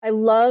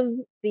love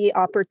the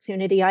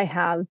opportunity I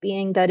have,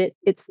 being that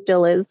it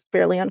still is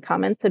fairly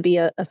uncommon to be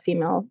a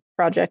female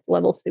project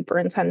level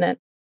superintendent,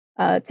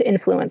 to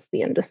influence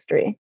the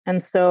industry.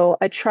 And so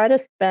I try to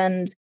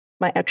spend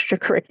my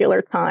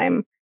extracurricular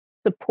time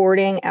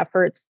supporting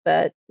efforts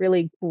that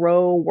really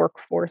grow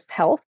workforce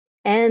health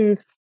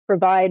and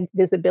provide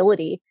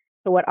visibility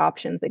to what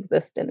options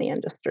exist in the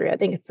industry. I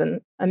think it's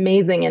an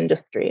amazing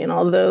industry. And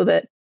although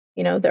that,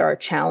 there are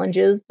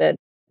challenges that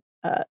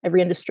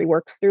every industry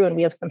works through, and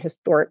we have some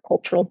historic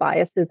cultural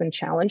biases and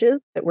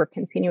challenges that we're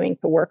continuing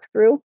to work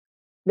through,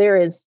 there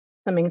is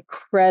some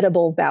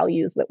incredible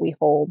values that we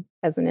hold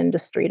as an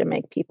industry to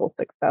make people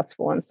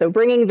successful. And so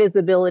bringing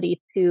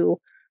visibility to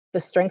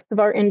the strengths of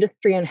our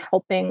industry and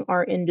helping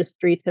our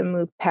industry to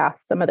move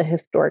past some of the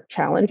historic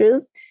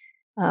challenges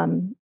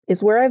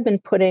is where I've been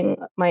putting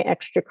my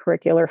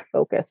extracurricular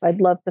focus.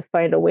 I'd love to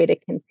find a way to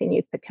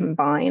continue to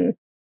combine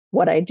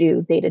what I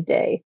do day to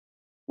day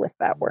with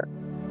that work.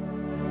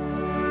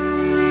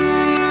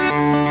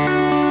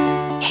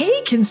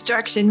 Hey,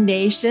 Construction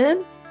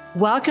Nation.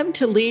 Welcome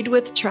to Lead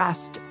with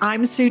Trust.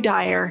 I'm Sue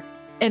Dyer,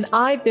 and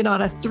I've been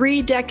on a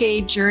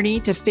 3-decade journey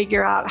to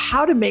figure out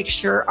how to make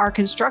sure our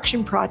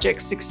construction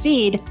projects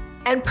succeed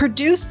and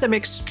produce some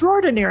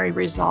extraordinary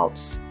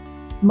results.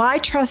 My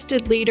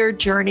trusted leader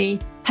journey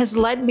has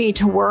led me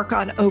to work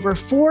on over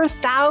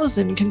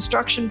 4,000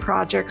 construction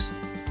projects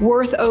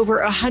worth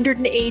over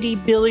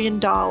 $180 billion.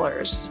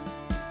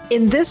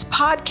 In this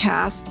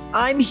podcast,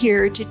 I'm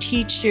here to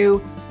teach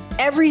you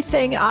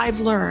everything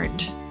I've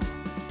learned.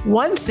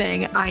 One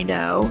thing I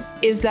know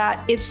is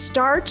that it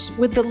starts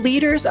with the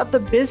leaders of the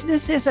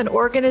businesses and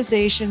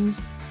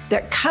organizations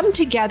that come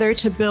together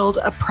to build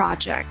a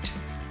project.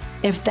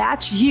 If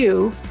that's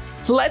you,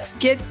 let's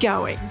get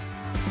going.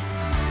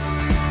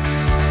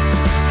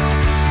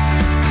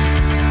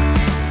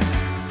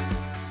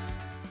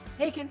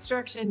 Hey,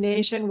 Construction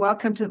Nation,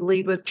 welcome to the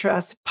Lead with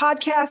Trust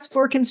podcast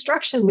for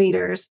construction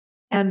leaders.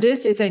 And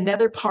this is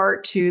another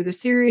part to the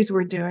series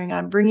we're doing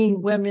on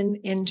bringing women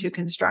into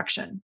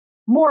construction.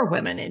 More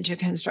women into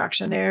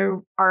construction.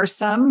 There are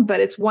some, but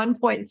it's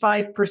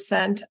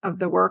 1.5% of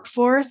the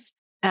workforce.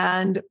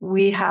 And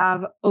we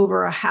have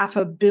over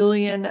 500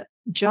 million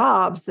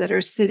jobs that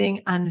are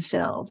sitting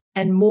unfilled,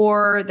 and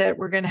more that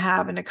we're going to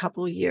have in a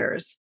couple of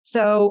years.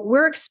 So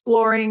we're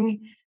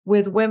exploring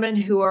with women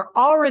who are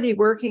already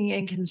working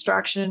in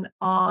construction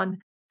on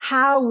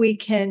how we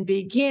can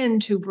begin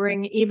to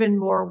bring even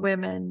more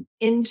women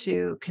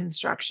into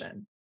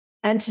construction.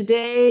 And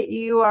today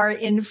you are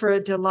in for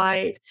a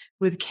delight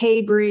with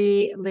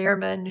Kabri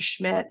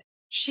Lehrman-Schmid.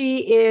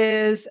 She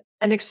is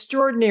an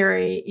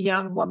extraordinary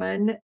young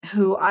woman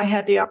who I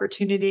had the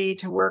opportunity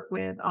to work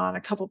with on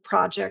a couple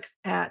projects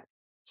at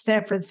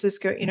San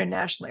Francisco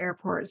International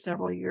Airport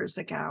several years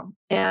ago.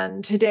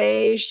 And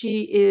today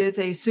she is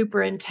a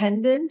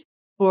superintendent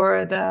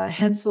for the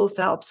Hensel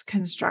Phelps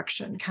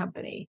Construction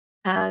Company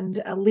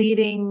and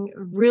leading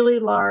really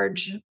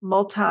large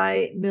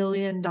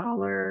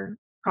multi-million-dollar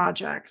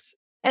projects.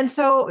 And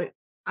so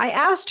I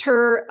asked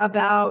her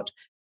about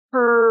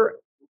her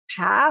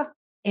path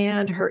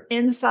and her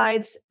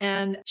insights,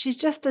 and she's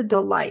just a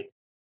delight.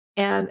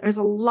 And there's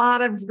a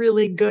lot of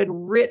really good,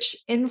 rich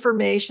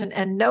information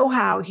and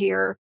know-how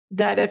here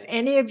that if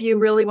any of you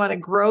really want to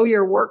grow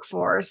your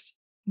workforce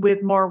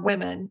with more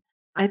women,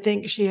 I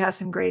think she has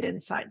some great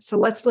insights. So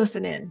let's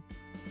listen in.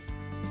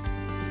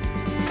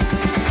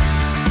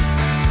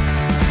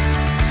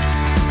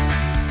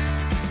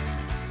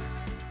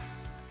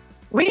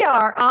 We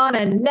are on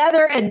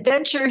another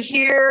adventure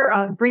here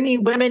on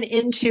bringing women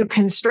into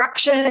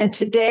construction. And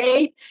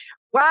today,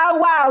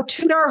 wow,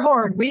 toot our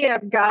horn. We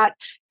have got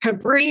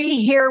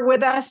Kabri here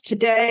with us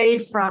today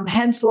from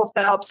Hensel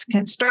Phelps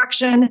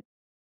Construction.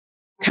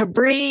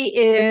 Kabri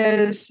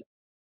is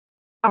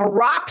a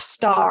rock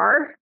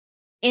star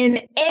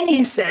in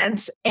any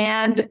sense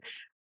and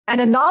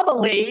an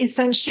anomaly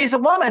since she's a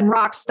woman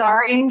rock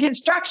star in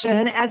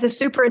construction as a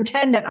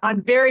superintendent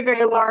on very,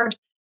 very large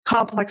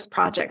complex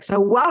projects. So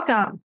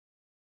welcome.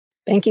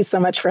 Thank you so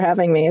much for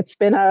having me. It's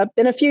been a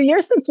few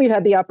years since we've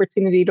had the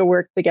opportunity to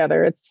work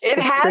together. It's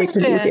great to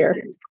be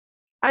here.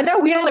 I know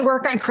we only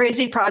work on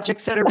crazy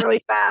projects that are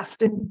really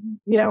fast, and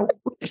we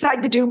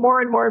decide to do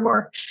more and more and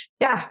more.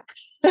 Yeah,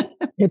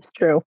 it's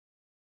true.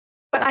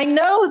 But I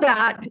know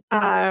that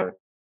a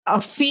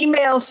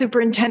female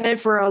superintendent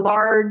for a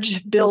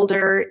large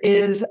builder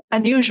is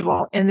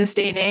unusual in this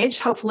day and age.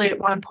 Hopefully, at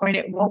one point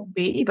it won't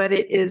be, but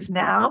it is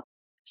now.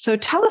 So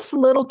tell us a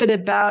little bit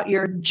about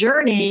your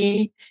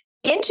journey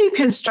into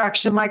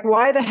construction. Like,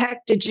 why the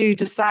heck did you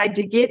decide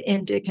to get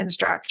into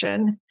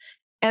construction?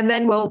 And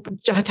then we'll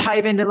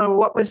dive into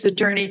what was the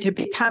journey to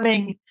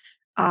becoming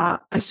a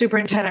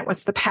superintendent?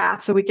 What's the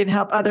path, so we can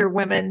help other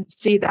women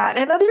see that,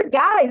 and other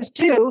guys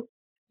too,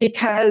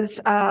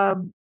 because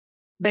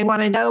they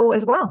want to know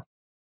as well.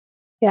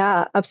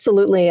 Yeah,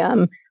 absolutely.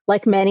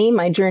 Like many,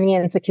 my journey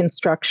into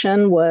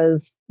construction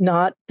was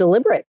not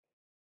deliberate.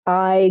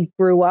 I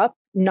grew up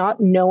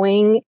not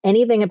knowing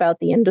anything about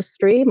the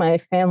industry. My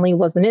family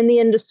wasn't in the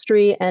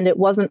industry, and it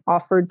wasn't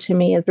offered to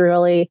me as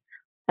really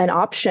an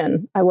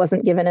option. I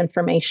wasn't given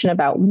information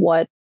about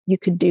what you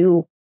could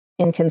do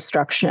in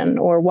construction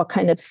or what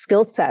kind of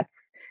skill sets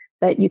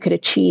that you could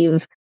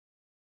achieve.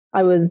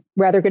 I was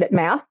rather good at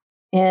math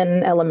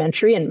in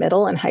elementary and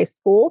middle and high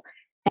school.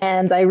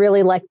 And I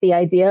really liked the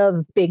idea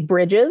of big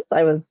bridges.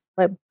 I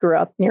grew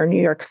up near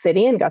New York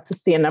City and got to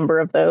see a number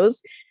of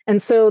those.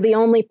 And so the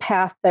only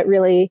path that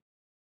really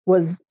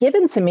was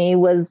given to me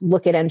was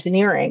look at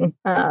engineering.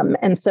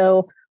 And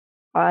so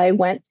I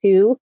went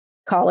to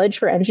college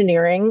for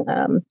engineering,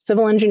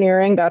 civil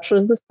engineering,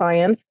 bachelor's of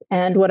science.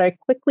 And what I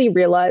quickly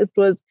realized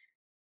was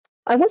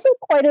I wasn't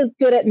quite as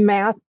good at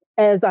math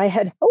as I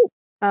had hoped.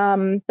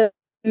 The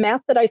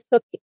math that I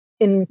took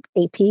in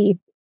AP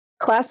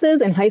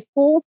classes in high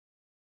school,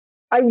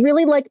 I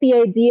really liked the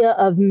idea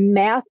of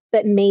math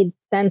that made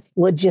sense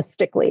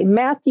logistically,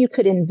 math you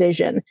could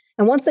envision.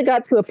 And once it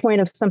got to a point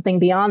of something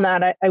beyond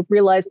that, I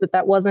realized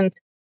that wasn't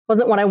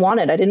what I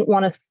wanted. I didn't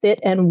want to sit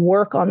and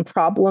work on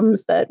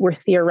problems that were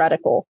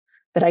theoretical,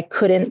 that I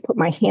couldn't put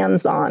my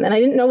hands on. And I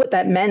didn't know what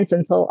that meant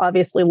until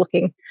obviously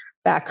looking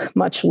back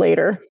much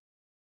later,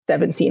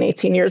 17,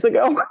 18 years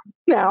ago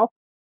now.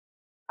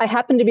 I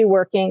happened to be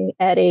working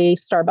at a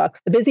Starbucks,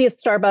 the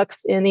busiest Starbucks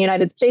in the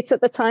United States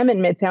at the time in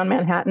Midtown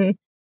Manhattan.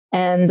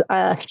 And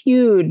a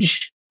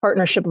huge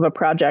partnership of a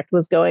project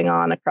was going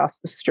on across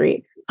the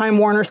street. Time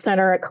Warner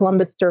Center at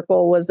Columbus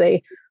Circle was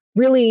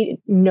really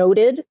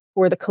noted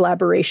for the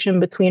collaboration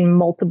between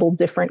multiple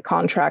different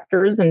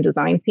contractors and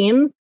design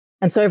teams.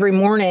 And so every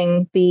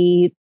morning,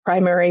 the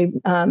primary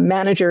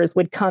managers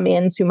would come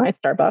into my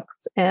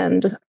Starbucks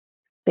and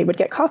they would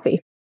get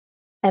coffee.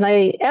 And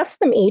I asked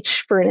them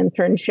each for an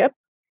internship,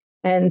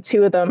 and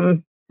two of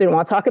them didn't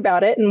want to talk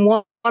about it. And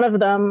one of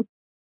them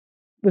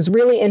was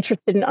really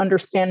interested in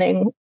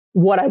understanding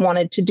what I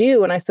wanted to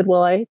do. And I said,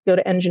 well, I go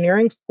to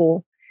engineering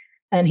school.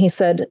 And he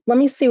said, let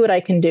me see what I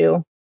can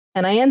do.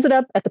 And I ended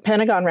up at the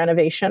Pentagon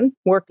renovation,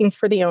 working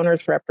for the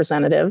owner's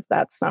representative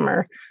that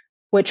summer,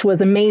 which was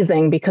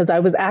amazing because I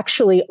was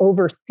actually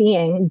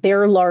overseeing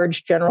their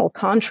large general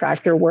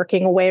contractor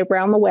working away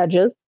around the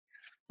wedges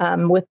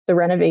with the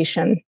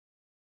renovation.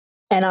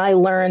 And I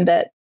learned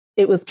that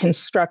it was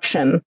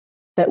construction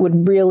that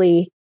would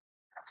really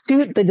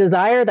suit the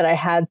desire that I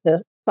had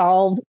to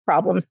solve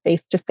problems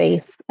face to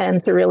face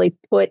and to really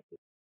put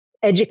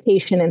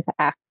education into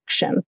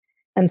action.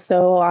 And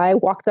so I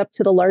walked up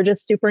to the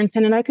largest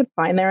superintendent I could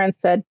find there and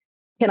said,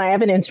 can I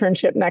have an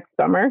internship next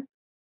summer?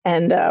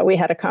 And we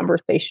had a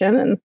conversation.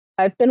 And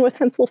I've been with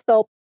Hensel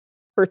Phelps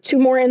for 2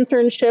 more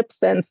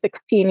internships and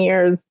 16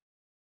 years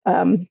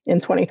in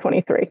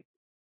 2023.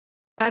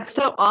 That's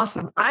so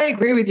awesome. I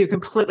agree with you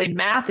completely.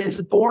 Math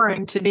is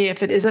boring to me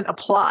if it isn't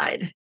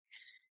applied.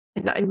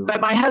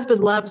 But my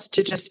husband loves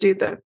to just do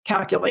the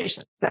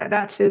calculations.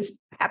 That's his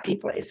happy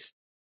place.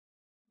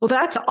 Well,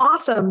 that's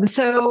awesome.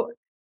 So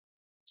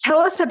tell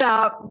us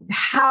about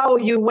how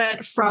you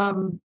went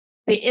from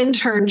the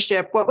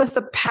internship. What was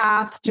the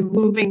path to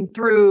moving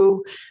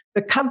through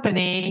the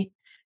company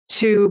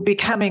to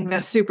becoming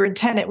the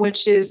superintendent,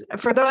 which is,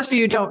 for those of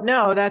you who don't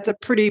know, that's a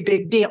pretty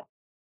big deal.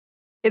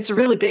 It's a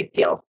really big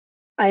deal.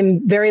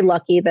 I'm very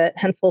lucky that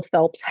Hensel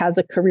Phelps has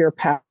a career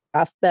path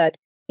that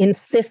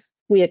insists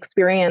we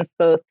experience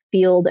both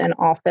field and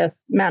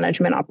office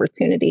management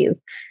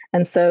opportunities.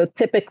 And so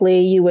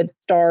typically you would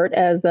start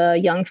as a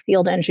young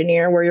field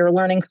engineer where you're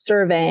learning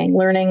surveying,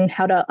 learning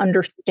how to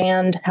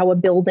understand how a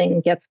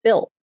building gets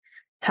built,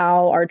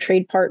 how our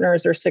trade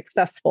partners are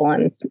successful,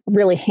 and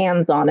really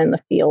hands-on in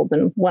the field.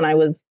 And when I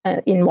was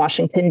in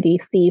Washington,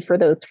 D.C. for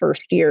those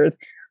first years,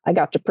 I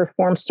got to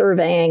perform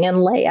surveying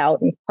and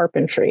layout and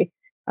carpentry.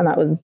 And that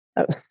was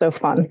so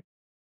fun.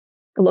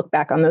 I look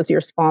back on those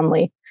years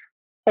fondly.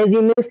 As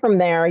you move from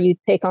there, you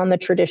take on the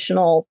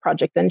traditional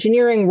project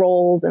engineering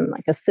roles and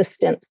like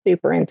assistant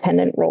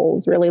superintendent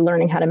roles, really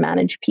learning how to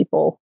manage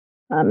people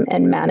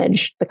and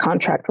manage the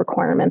contract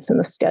requirements and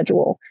the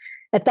schedule.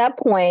 At that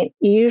point,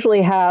 you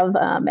usually have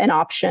an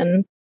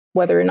option,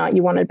 whether or not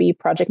you want to be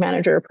project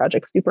manager or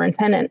project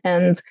superintendent.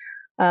 And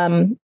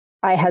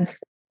I had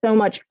so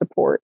much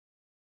support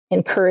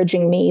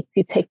encouraging me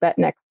to take that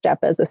next step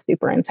as a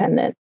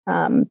superintendent.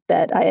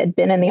 That I had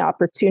been in the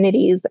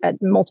opportunities at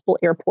multiple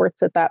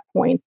airports at that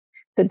point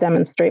to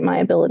demonstrate my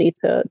ability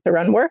to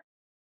run work.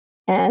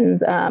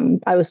 And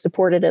I was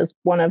supported as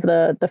one of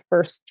the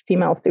first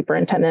female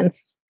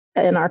superintendents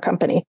in our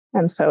company.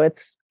 And so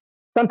it's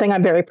something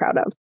I'm very proud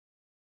of.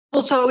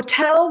 Well, so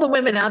tell the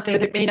women out there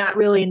that may not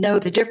really know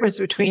the difference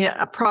between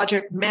a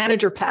project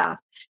manager path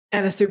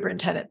and a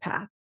superintendent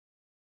path.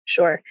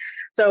 Sure.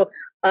 So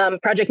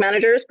project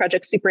managers,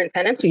 project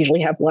superintendents, we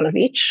usually have one of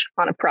each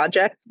on a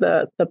project.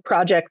 The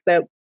projects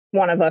that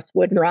one of us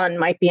would run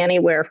might be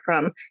anywhere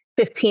from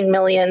 15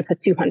 million to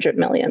 200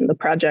 million. The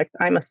project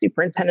I'm a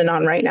superintendent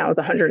on right now is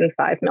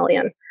 105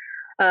 million.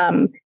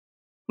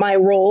 My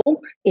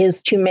role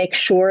is to make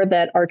sure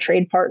that our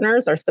trade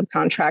partners, our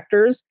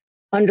subcontractors,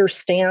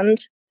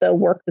 understand the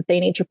work that they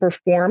need to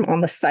perform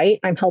on the site.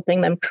 I'm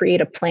helping them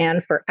create a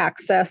plan for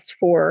access,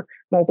 for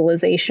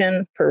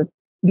mobilization, for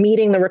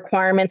meeting the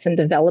requirements and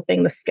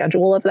developing the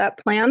schedule of that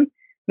plan,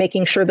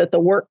 making sure that the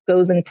work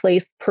goes in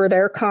place per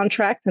their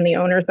contract and the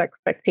owner's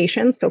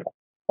expectations, so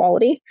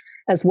quality,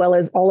 as well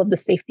as all of the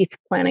safety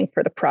planning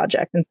for the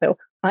project. And so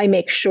I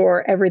make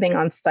sure everything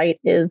on site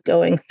is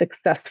going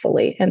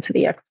successfully and to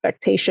the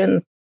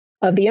expectations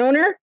of the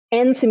owner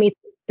and to meet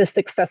the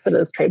success of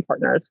those trade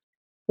partners.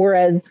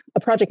 Whereas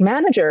a project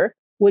manager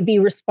would be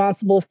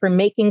responsible for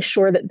making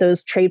sure that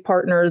those trade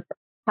partners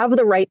have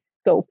the right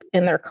scope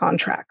in their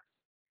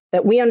contracts,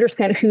 that we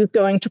understand who's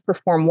going to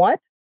perform what,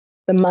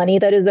 the money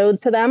that is owed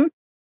to them,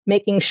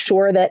 making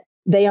sure that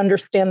they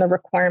understand the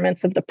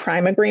requirements of the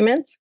prime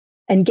agreement,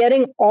 and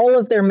getting all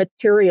of their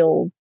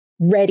materials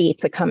ready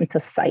to come to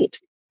site.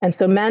 And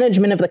so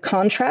management of the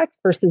contracts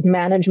versus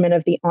management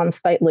of the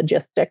on-site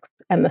logistics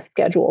and the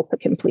schedule to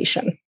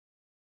completion.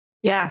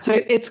 Yeah, so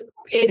it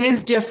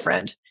is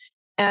different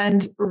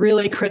and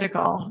really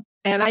critical.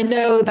 And I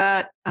know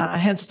that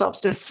Hensel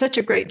Phelps does such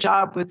a great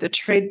job with the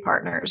trade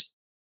partners.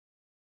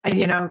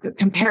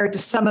 Compared to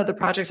some of the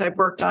projects I've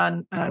worked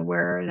on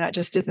where that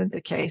just isn't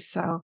the case.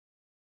 So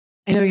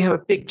I know you have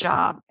a big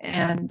job,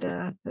 and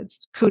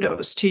it's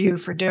kudos to you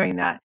for doing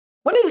that.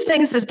 One of the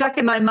things that stuck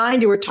in my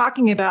mind you were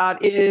talking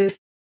about is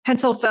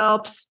Hensel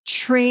Phelps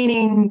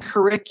training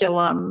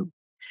curriculum.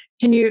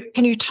 Can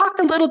you talk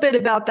a little bit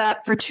about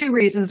that for two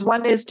reasons?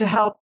 One is to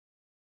help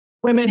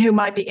women who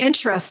might be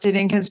interested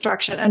in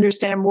construction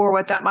understand more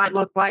what that might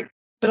look like,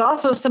 but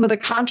also some of the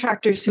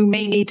contractors who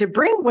may need to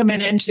bring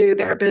women into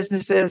their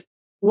businesses.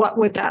 What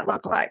would that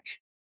look like?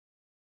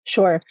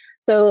 Sure.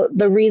 So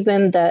the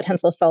reason that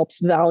Hensel Phelps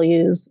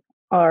values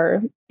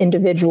our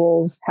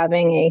individuals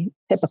having a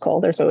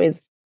typical, there's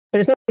always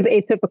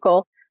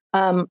atypical,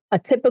 a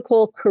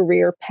typical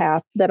career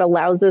path that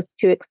allows us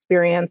to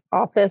experience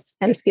office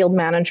and field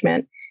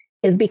management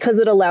is because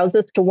it allows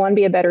us to, one,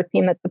 be a better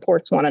team that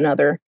supports one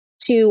another,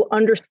 to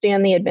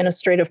understand the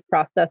administrative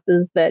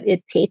processes that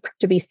it takes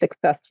to be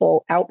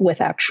successful out with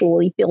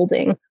actually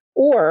building,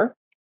 or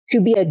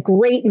to be a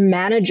great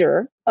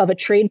manager of a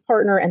trade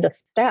partner and a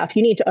staff.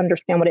 You need to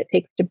understand what it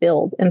takes to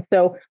build. And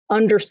so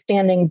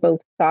understanding both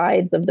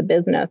sides of the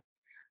business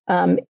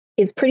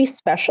is pretty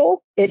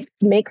special. It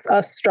makes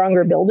us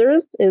stronger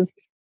builders, is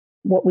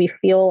what we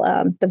feel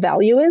the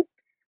value is.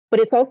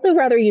 But it's also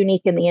rather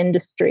unique in the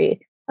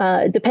industry.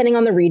 Depending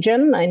on the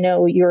region, I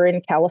know you're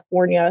in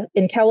California.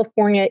 In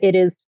California, it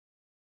is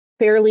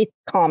fairly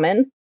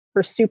common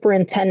for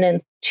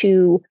superintendents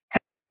to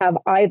have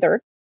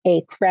either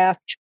a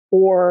craft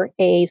or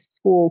a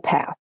school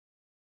path.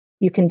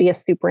 You can be a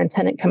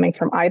superintendent coming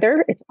from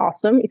either. It's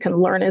awesome. You can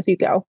learn as you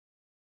go.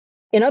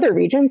 In other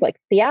regions like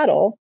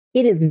Seattle,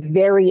 it is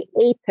very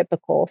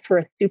atypical for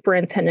a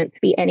superintendent to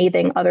be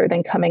anything other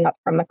than coming up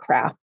from the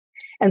craft.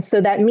 And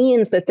so that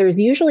means that there's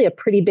usually a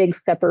pretty big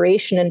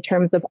separation in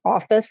terms of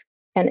office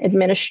and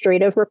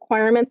administrative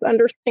requirements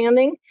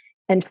understanding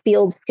and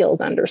field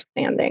skills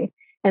understanding.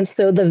 And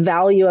so the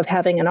value of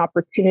having an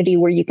opportunity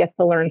where you get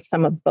to learn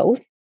some of both,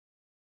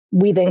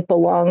 we think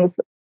allows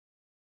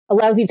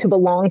you to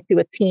belong to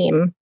a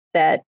team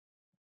that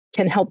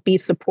can help be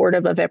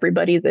supportive of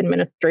everybody's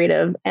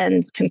administrative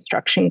and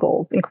construction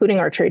goals, including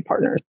our trade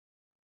partners.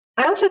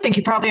 I also think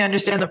you probably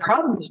understand the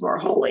problems more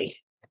wholly.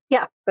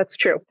 Yeah, that's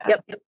true.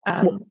 Yep.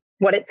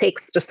 What it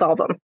takes to solve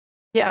them.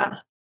 Yeah.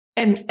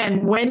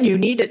 And when you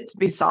need it to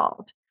be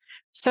solved.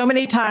 So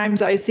many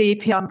times I see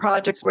on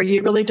projects where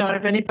you really don't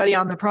have anybody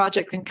on the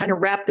project and kind of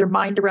wrap their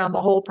mind around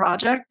the whole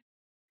project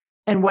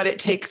and what it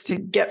takes to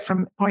get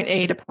from point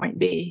A to point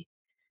B.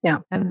 Yeah.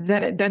 And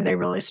then they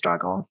really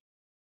struggle.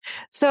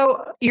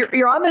 So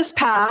you're on this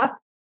path.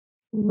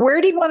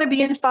 Where do you want to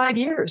be in 5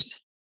 years?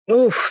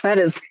 Oof, that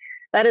is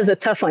a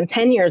tough one.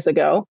 10 years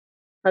ago,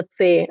 let's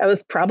see, I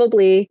was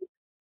probably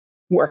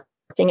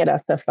working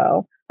at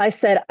SFO. I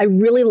said, I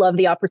really love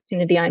the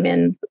opportunity I'm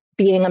in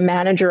being a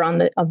manager on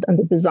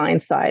the design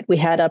side. We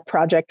had a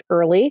project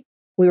early.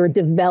 We were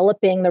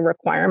developing the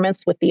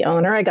requirements with the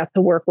owner. I got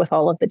to work with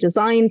all of the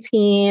design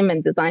team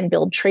and design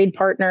build trade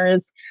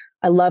partners.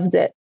 I loved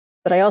it,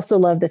 but I also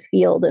love the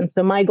field. And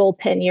so my goal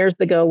 10 years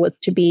ago was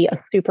to be a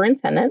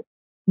superintendent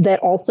that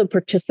also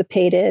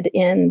participated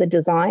in the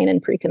design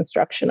and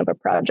pre-construction of a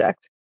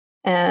project.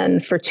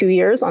 And for 2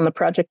 years on the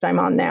project I'm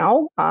on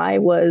now, I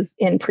was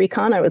in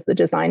pre-con. I was the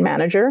design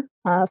manager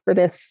for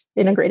this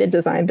integrated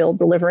design build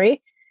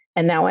delivery.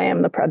 And now I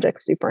am the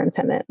project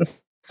superintendent.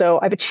 So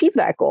I've achieved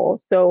that goal.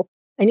 So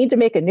I need to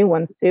make a new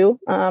one, Sue.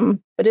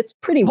 But it's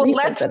pretty recent.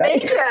 Let's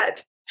make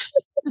it.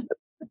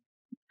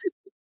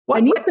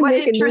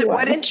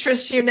 What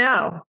interests you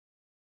now?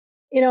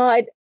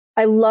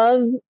 I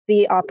love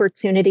the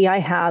opportunity I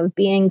have,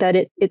 being that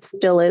it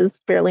still is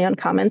fairly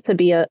uncommon to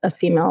be a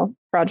female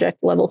project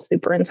level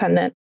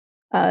superintendent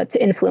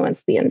to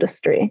influence the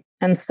industry.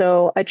 And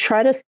so I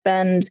try to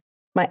spend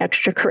my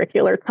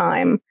extracurricular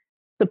time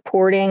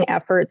supporting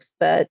efforts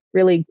that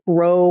really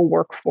grow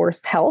workforce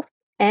health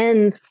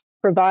and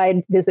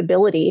provide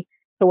visibility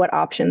to what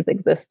options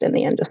exist in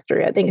the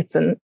industry. I think it's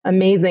an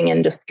amazing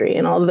industry.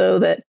 And although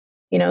that,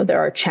 there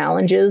are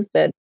challenges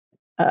that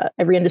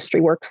every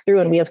industry works through,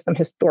 and we have some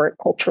historic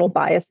cultural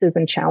biases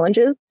and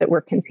challenges that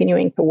we're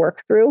continuing to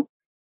work through,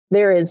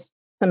 there is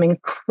some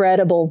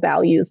incredible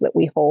values that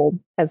we hold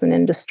as an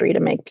industry to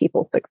make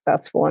people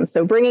successful. And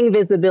so bringing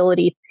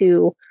visibility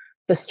to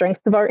the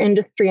strengths of our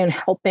industry and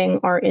helping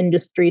our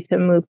industry to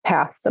move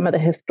past some of the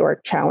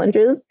historic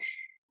challenges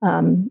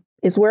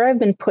is where I've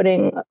been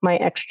putting my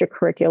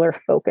extracurricular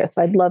focus.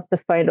 I'd love to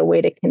find a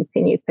way to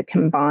continue to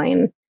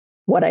combine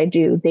what I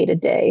do day to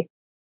day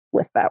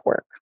with that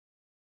work.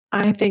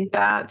 I think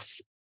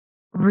that's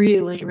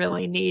really,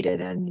 really needed.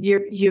 And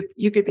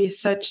you could be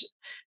such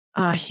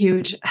a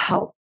huge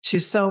help to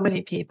so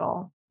many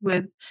people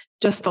with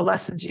just the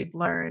lessons you've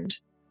learned.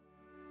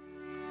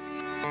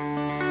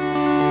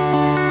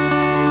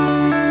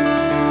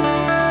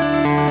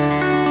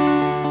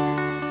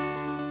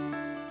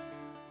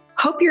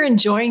 Hope you're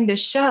enjoying this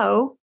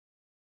show.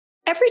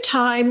 Every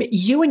time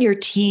you and your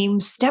team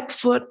step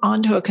foot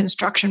onto a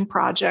construction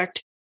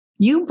project,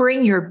 you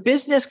bring your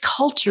business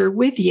culture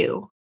with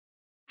you.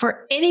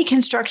 For any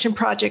construction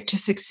project to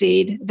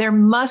succeed, there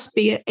must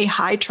be a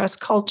high trust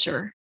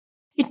culture.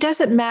 It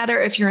doesn't matter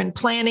if you're in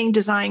planning,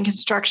 design,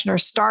 construction, or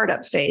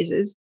startup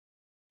phases.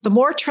 The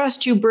more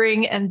trust you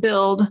bring and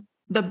build,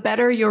 the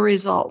better your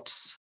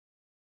results.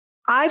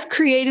 I've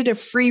created a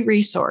free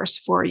resource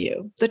for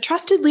you, the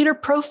Trusted Leader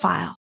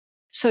Profile,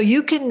 so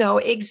you can know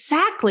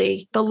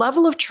exactly the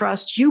level of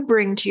trust you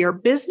bring to your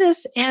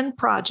business and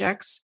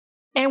projects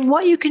and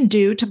what you can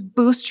do to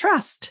boost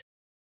trust.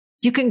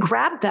 You can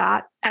grab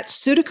that at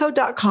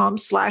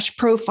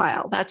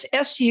sudico.com/profile. That's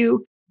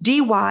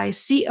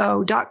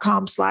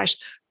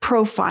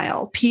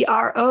sudyco.com/profile,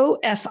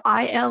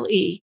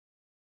 PROFILE.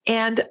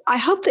 And I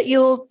hope that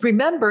you'll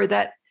remember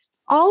that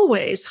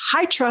always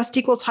high trust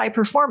equals high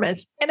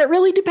performance, and it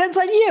really depends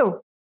on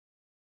you.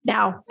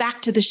 Now,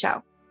 back to the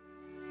show.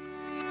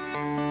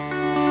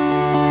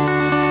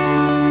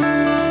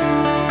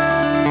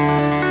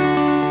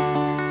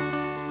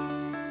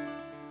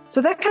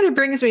 So that kind of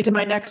brings me to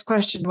my next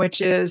question, which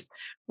is,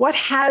 what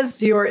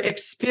has your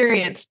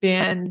experience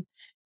been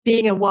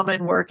being a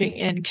woman working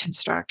in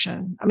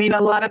construction? I mean,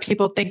 a lot of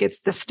people think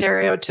it's the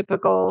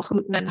stereotypical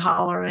hooting and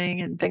hollering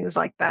and things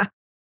like that.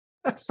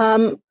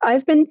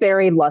 I've been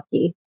very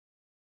lucky.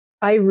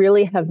 I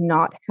really have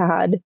not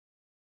had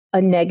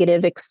a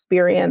negative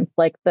experience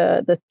like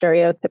the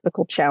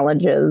stereotypical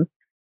challenges.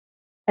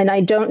 And I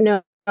don't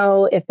know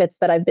if it's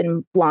that I've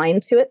been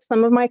blind to it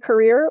some of my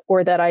career,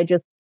 or that I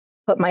just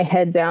put my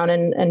head down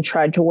and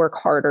tried to work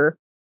harder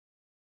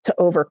to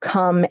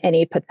overcome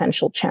any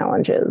potential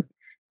challenges.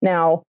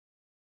 Now,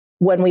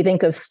 when we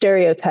think of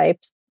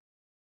stereotypes,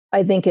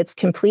 I think it's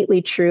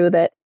completely true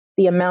that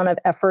the amount of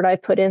effort I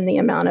put in, the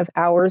amount of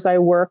hours I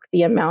work,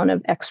 the amount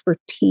of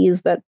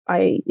expertise that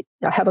I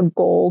have a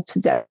goal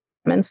to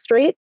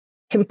demonstrate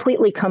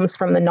completely comes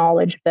from the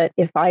knowledge that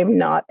if I'm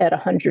not at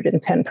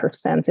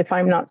 110%, if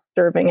I'm not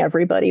serving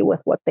everybody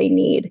with what they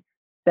need,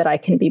 that I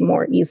can be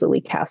more easily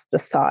cast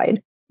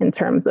aside in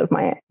terms of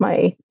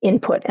my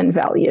input and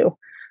value.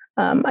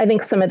 I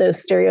think some of those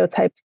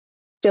stereotypes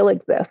still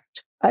exist.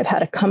 I've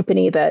had a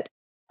company that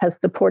has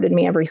supported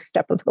me every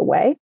step of the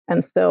way.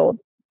 And so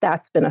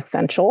that's been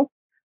essential.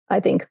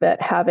 I think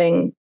that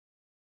having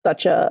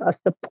such a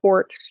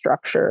support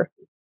structure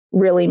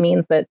really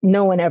means that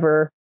no one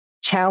ever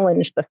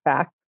challenged the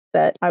fact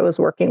that I was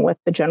working with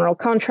the general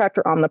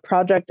contractor on the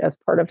project as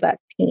part of that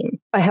team.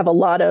 I have a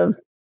lot of,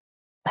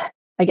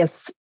 I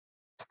guess,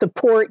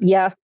 support,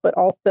 yes, but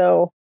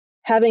also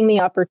having the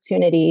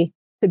opportunity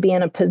to be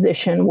in a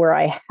position where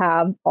I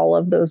have all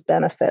of those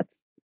benefits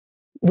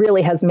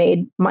really has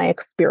made my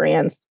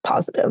experience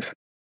positive.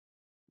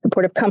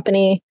 Supportive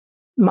company,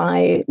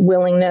 my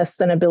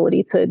willingness and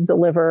ability to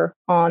deliver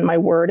on my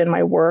word and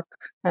my work,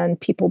 and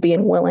people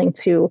being willing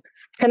to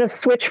kind of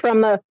switch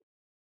from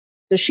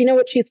does she know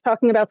what she's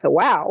talking about, to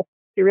wow,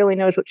 she really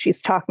knows what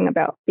she's talking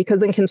about.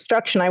 Because in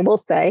construction, I will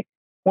say,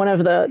 one of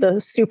the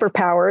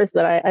superpowers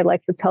that I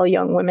like to tell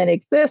young women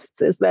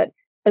exists is that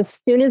as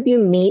soon as you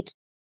meet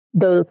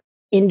those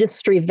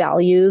industry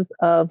values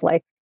of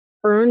like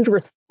earned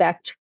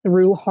respect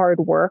through hard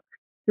work,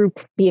 through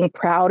being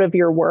proud of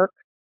your work,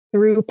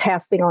 through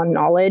passing on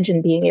knowledge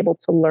and being able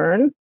to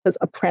learn, because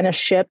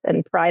apprenticeship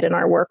and pride in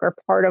our work are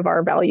part of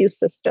our value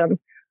system.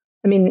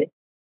 I mean,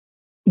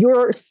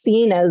 you're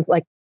seen as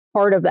like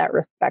part of that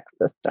respect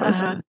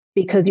system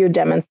because you're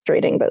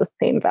demonstrating those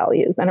same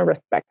values and a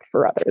respect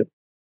for others.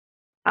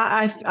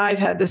 I've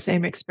had the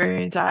same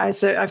experience. I've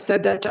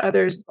said that to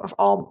others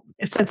all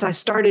since I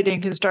started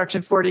in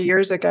construction 40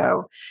 years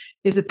ago,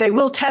 is that they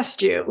will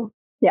test you.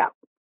 Yeah.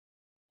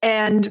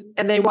 And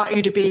they want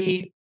you to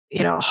be,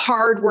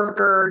 hard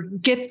worker,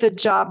 get the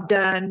job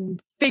done,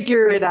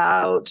 figure it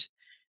out.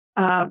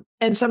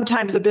 And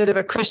sometimes a bit of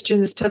a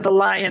Christians to the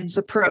lions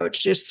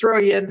approach, just throw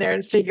you in there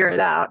and figure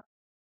it out.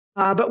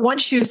 But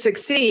once you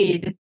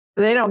succeed,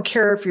 they don't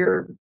care if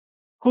you're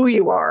who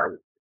you are.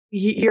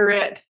 You're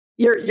it.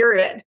 You're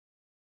it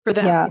for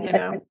them.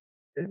 Yeah.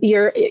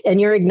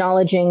 You're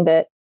acknowledging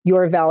that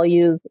your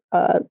values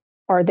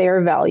are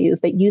their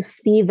values, that you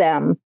see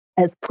them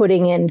as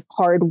putting in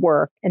hard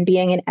work and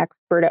being an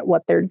expert at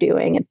what they're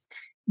doing. It's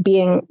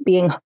being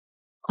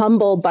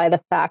humbled by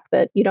the fact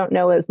that you don't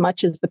know as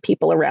much as the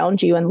people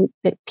around you, and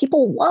that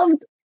people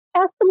loved,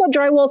 ask them what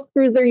drywall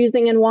screws they're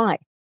using and why.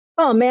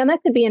 Oh man, that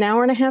could be an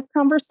hour and a half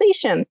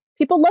conversation.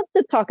 People love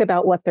to talk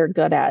about what they're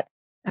good at.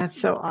 That's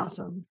so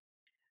awesome.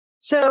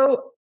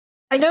 So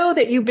I know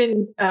that you've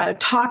been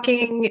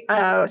talking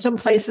some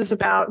places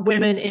about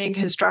women in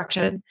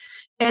construction,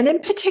 and in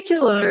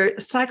particular,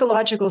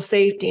 psychological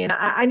safety. And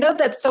I know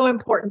that's so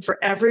important for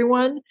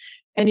everyone.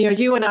 And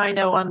you and I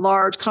know on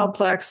large,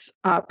 complex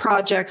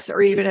projects,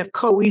 or even if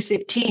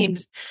cohesive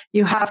teams,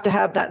 you have to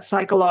have that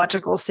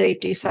psychological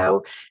safety.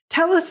 So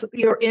tell us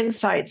your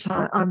insights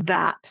on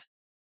that.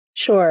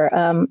 Sure.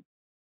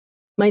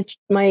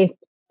 My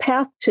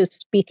path to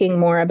speaking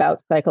more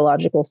about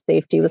psychological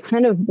safety was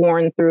kind of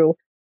born through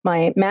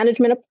my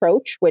management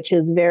approach, which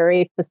is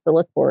very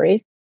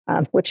facilitatory,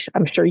 which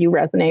I'm sure you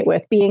resonate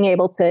with, being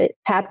able to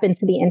tap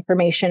into the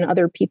information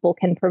other people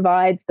can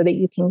provide so that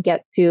you can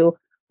get to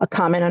a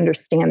common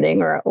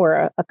understanding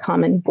or a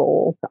common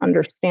goal to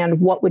understand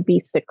what would be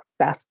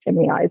success in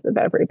the eyes of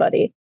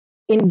everybody.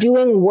 In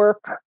doing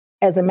work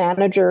as a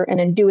manager and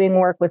in doing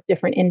work with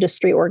different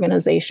industry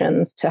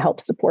organizations to help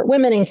support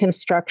women in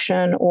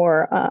construction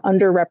or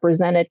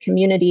underrepresented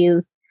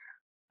communities,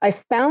 I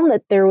found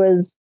that there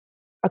was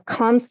a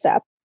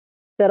concept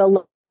that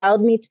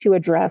allowed me to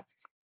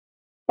address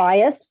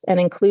bias and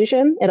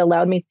inclusion. It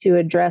allowed me to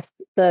address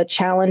the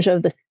challenge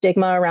of the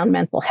stigma around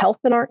mental health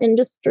in our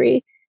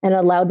industry, and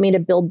allowed me to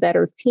build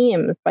better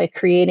teams by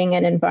creating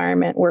an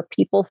environment where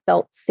people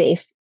felt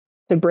safe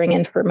to bring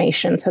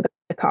information to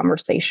the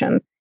conversation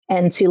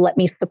and to let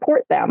me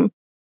support them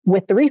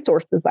with the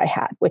resources I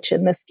had, which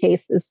in this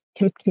case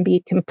can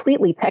be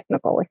completely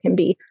technical. It can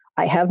be,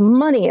 I have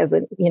money as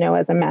a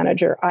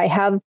manager. I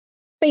have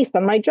space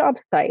on my job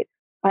site.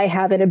 I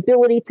have an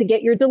ability to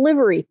get your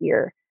delivery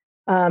here.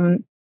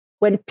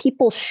 When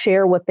people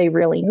share what they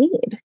really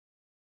need,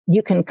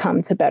 you can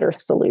come to better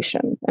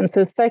solutions. And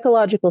so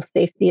psychological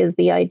safety is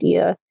the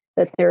idea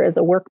that there is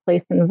a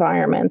workplace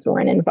environment or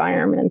an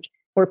environment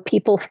where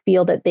people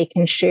feel that they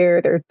can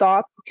share their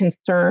thoughts,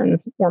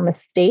 concerns, or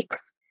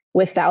mistakes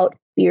without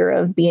fear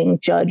of being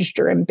judged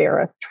or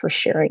embarrassed for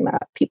sharing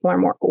that. People are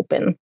more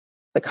open to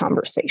the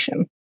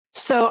conversation.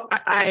 So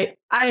I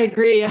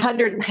agree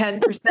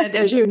 110%,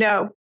 as you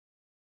know.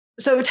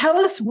 So tell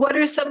us, what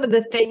are some of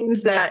the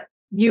things that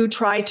you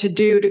try to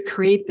do to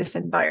create this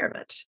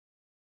environment?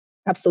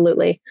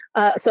 Absolutely.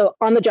 So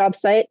on the job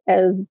site,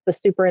 as the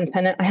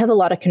superintendent, I have a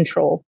lot of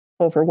control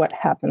over what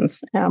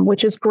happens,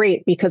 which is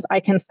great because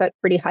I can set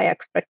pretty high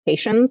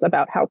expectations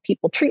about how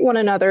people treat one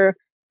another,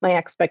 my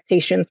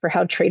expectations for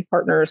how trade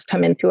partners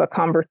come into a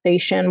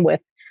conversation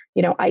with,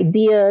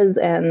 ideas.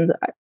 And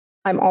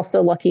I'm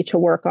also lucky to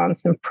work on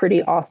some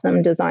pretty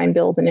awesome design,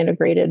 build, and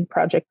integrated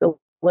project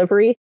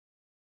delivery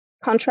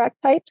contract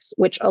types,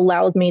 which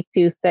allows me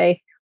to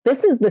say,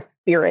 this is the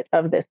spirit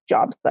of this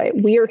job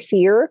site. We are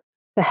here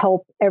to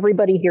help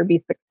everybody here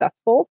be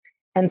successful.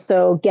 And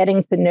so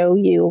getting to know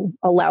you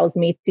allows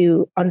me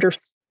to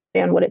understand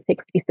what it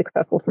takes to be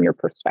successful from your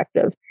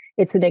perspective.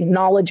 It's an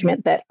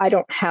acknowledgement that I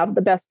don't have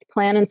the best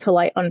plan until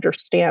I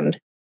understand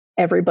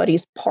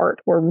everybody's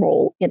part or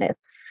role in it.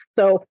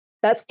 So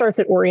that starts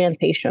at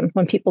orientation.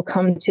 When people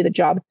come to the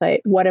job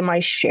site, what am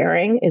I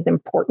sharing is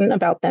important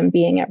about them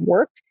being at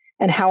work,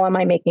 and how am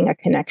I making a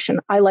connection?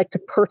 I like to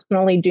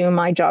personally do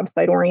my job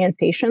site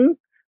orientations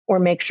or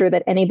make sure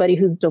that anybody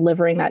who's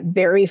delivering that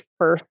very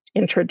first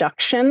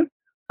introduction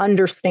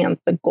understands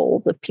the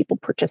goals of people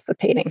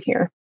participating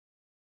here.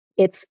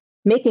 It's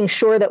making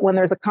sure that when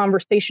there's a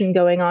conversation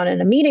going on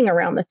in a meeting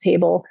around the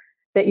table,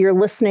 that you're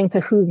listening to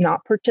who's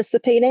not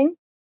participating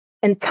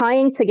and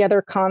tying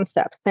together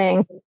concepts,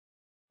 saying,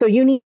 so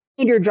you need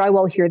your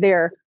drywall here,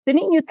 there.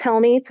 Didn't you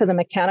tell me to the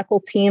mechanical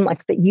team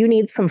that you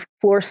need some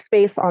floor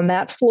space on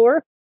that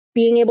floor?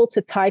 Being able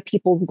to tie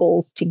people's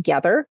goals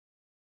together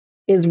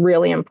is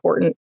really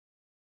important,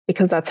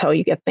 because that's how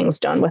you get things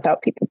done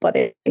without people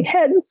butting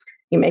heads.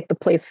 You make the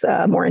place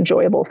more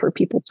enjoyable for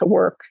people to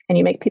work, and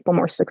you make people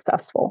more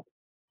successful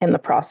in the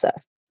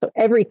process. So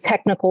every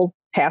technical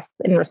task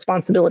and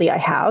responsibility I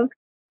have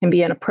can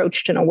be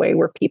approached in a way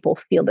where people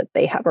feel that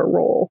they have a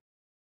role.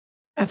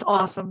 That's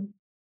awesome.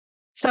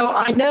 So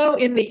I know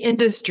in the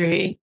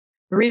industry,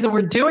 the reason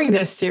we're doing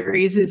this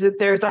series is that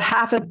there's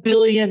 500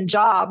 million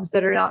jobs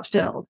that are not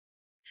filled.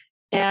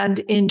 And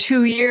in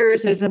 2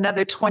 years, there's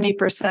another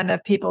 20%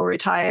 of people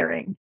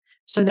retiring.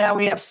 So now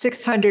we have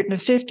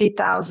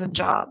 650,000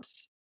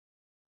 jobs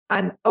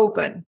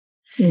unopen.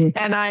 Mm.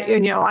 And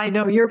I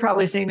know you're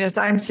probably seeing this.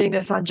 I'm seeing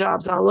this on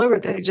jobs all over.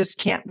 They just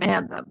can't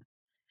man them.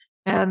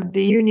 And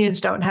the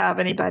unions don't have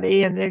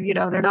anybody, and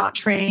they're not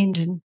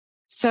trained.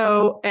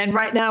 And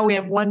right now we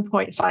have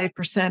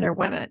 1.5% are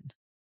women.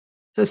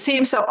 So it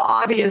seems so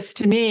obvious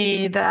to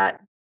me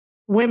that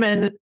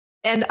women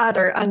and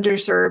other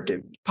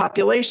underserved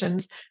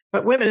populations,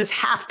 but women is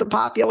half the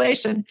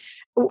population,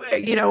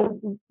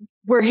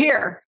 we're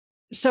here.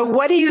 So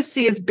what do you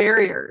see as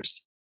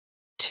barriers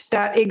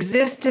that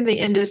exist in the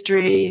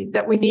industry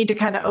that we need to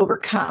kind of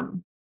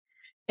overcome?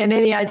 And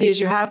any ideas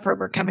you have for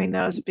overcoming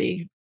those would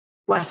be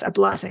a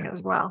blessing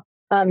as well.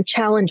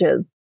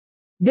 Challenges.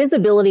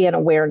 Visibility and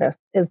awareness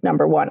is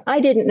number one.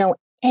 I didn't know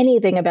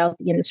anything about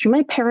the industry.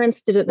 My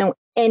parents didn't know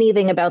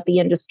anything about the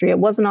industry. It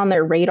wasn't on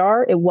their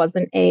radar. It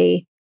wasn't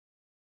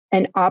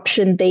an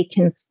option they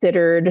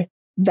considered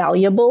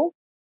valuable.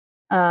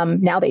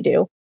 Now they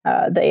do.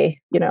 They've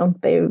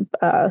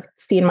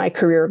seen my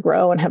career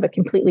grow and have a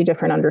completely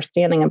different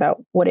understanding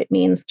about what it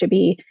means to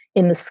be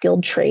in the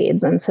skilled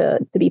trades and to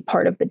be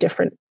part of the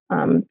different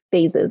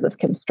phases of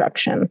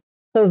construction.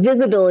 So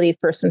visibility,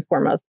 first and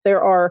foremost.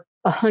 There are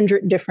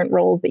 100 different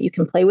roles that you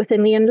can play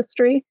within the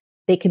industry.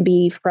 They can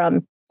be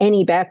from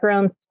any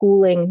background,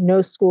 schooling,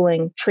 no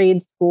schooling,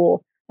 trade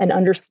school. An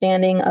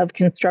understanding of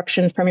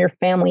construction from your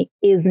family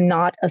is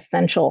not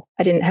essential.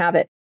 I didn't have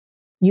it.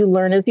 You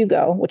learn as you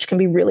go, which can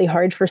be really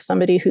hard for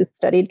somebody who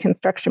studied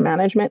construction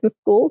management in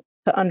school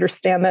to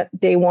understand that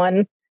day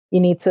one, you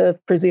need to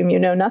presume you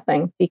know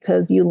nothing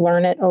because you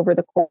learn it over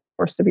the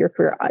course of your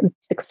career. I'm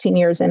 16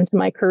 years into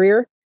my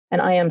career and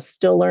I am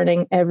still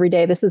learning every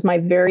day. This is my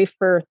very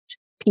first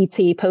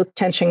PT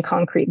post-tension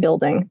concrete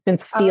building, been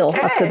steel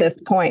up to this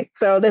point.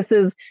 So this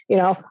is,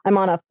 I'm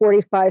on a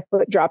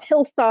 45-foot drop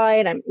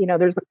hillside.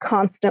 There's a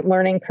constant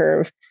learning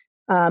curve.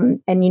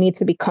 And you need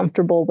to be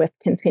comfortable with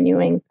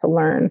continuing to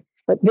learn.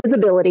 But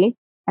visibility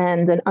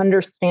and an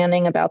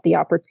understanding about the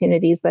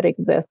opportunities that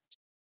exist,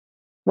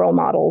 role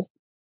models,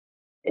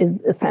 is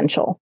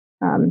essential.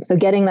 So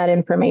getting that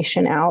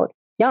information out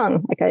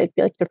young, like I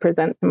like to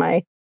present to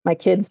my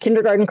kids'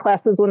 kindergarten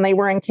classes when they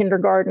were in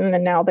kindergarten,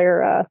 and now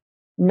they're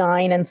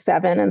 9 and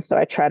 7. And so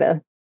I try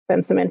to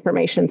send some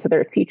information to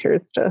their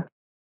teachers to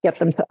get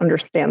them to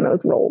understand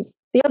those roles.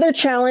 The other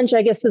challenge,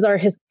 I guess, is our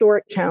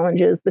historic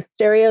challenges, the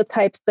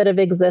stereotypes that have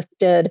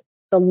existed,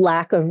 the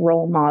lack of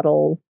role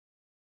models,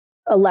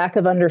 a lack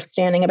of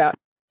understanding about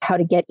how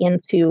to get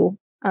into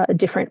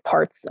different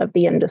parts of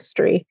the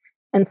industry.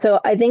 And so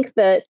I think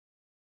that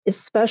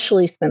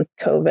especially since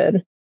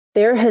COVID,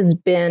 there has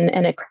been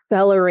an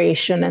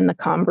acceleration in the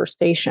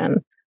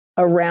conversation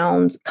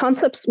around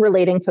concepts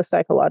relating to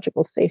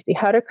psychological safety,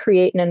 how to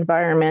create an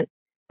environment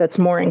that's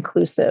more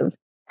inclusive,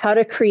 how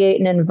to create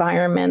an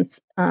environment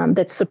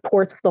that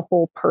supports the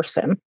whole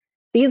person.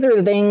 These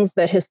are things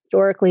that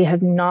historically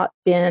have not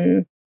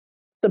been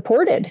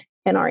supported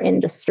in our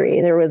industry.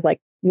 There was like,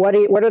 what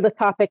are the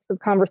topics of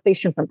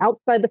conversation from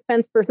outside the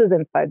fence versus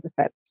inside the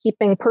fence?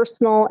 Keeping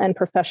personal and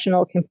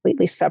professional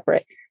completely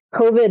separate.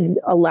 COVID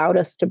allowed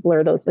us to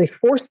blur those. They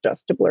forced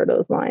us to blur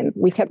those lines.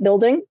 We kept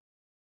building.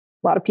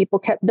 A lot of people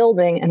kept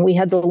building, and we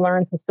had to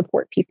learn to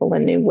support people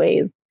in new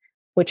ways,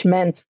 which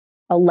meant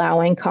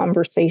allowing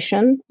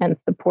conversation and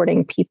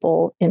supporting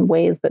people in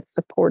ways that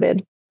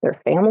supported their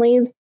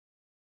families,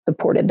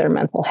 supported their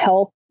mental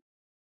health,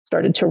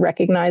 started to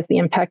recognize the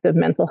impact of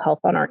mental health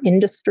on our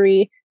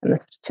industry and the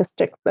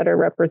statistics that are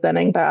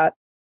representing that.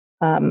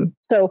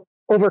 So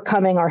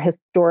overcoming our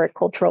historic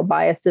cultural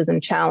biases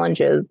and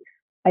challenges,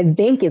 I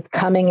think it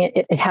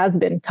has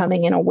been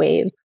coming in a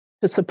wave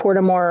to support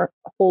a more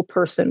whole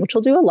person, which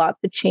will do a lot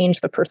to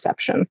change the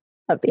perception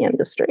of the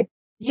industry.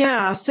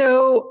 Yeah.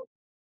 So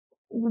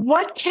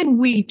what can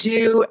we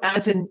do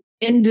as an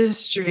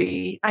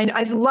industry?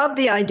 I love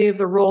the idea of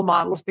the role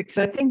models because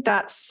I think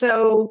that's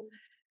so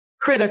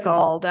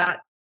critical that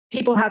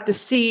people have to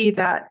see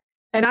that.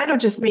 And I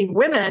don't just mean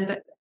women,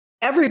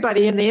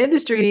 everybody in the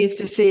industry needs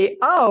to see,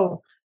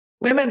 oh,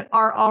 women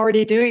are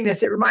already doing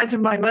this. It reminds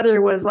me, my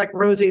mother was like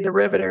Rosie the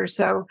Riveter.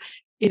 So,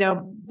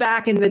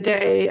 back in the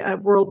day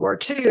of World War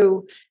II,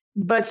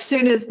 but as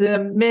soon as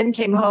the men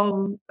came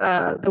home,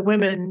 the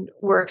women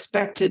were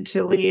expected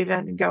to leave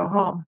and go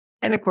home.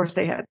 And of course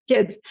they had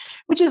kids,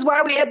 which is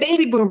why we have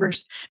baby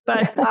boomers.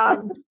 But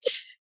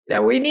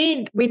we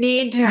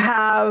need to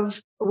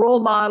have role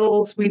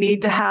models. We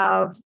need to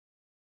have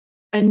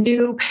a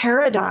new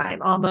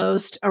paradigm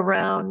almost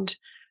around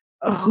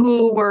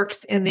who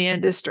works in the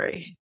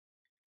industry.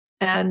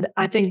 And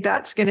I think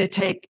that's going to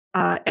take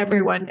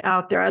everyone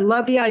out there. I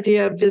love the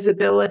idea of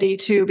visibility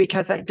too,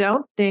 because I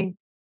don't think,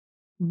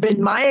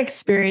 in my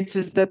experience,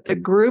 is that the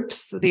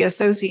groups, the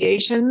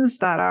associations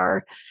that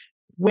are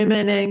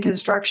women in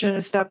construction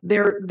and stuff,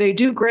 they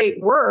do great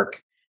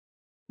work,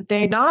 but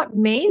they're not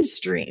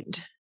mainstreamed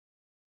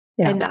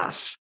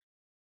enough.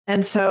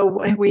 And so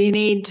we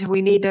need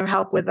to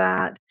help with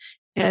that.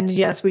 And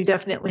yes, we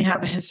definitely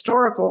have a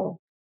historical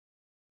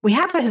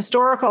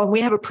and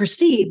we have a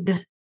perceived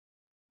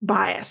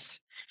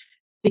bias,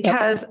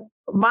 because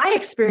my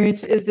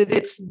experience is that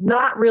it's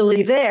not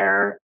really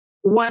there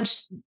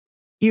once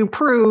you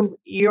prove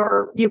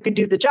you can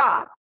do the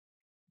job.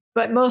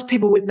 But most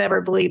people would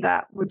never believe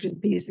that would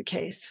be the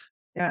case.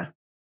 Yeah.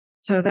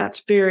 So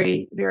that's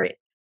very, very,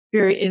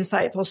 very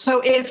insightful.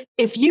 So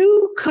if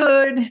you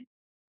could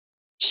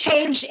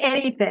change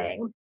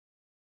anything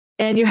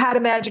and you had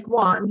a magic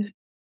wand,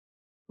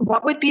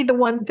 what would be the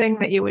one thing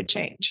that you would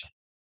change?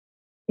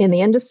 In the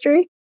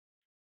industry?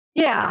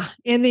 Yeah,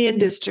 in the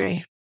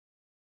industry.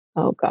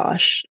 Oh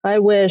gosh, I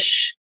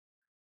wish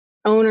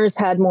owners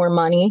had more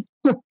money.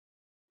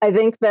 I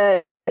think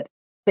that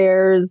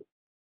there's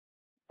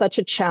such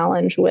a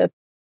challenge with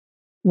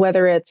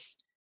whether it's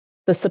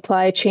the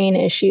supply chain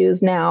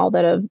issues now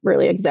that have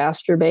really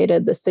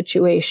exacerbated the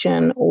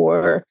situation,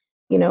 or,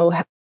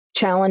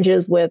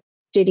 challenges with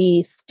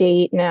city,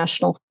 state,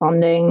 national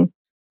funding.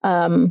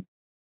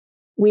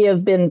 We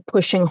have been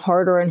pushing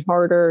harder and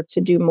harder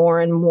to do more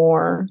and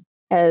more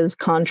as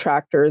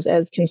contractors,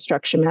 as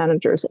construction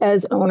managers,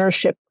 as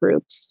ownership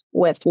groups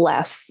with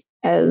less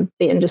as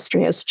the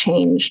industry has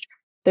changed.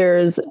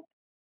 There's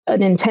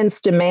an intense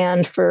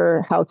demand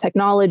for how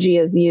technology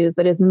is used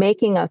that is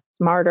making us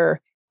smarter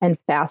and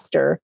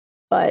faster,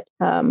 but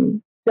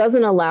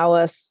doesn't allow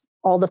us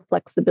all the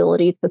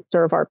flexibility to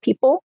serve our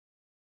people.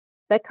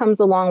 That comes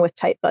along with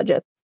tight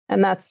budgets.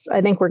 And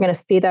I think we're going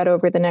to see that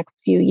over the next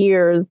few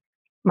years.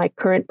 My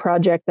current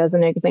project, as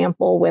an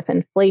example, with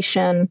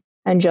inflation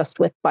and just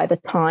with by the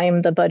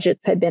time the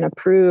budgets had been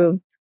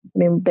approved,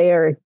 they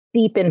are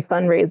deep in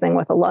fundraising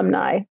with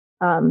alumni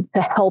to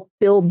help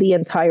build the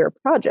entire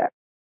project,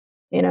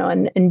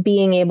 and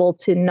being able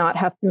to not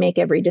have to make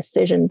every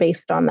decision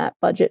based on that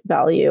budget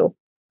value,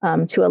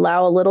 to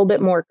allow a little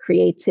bit more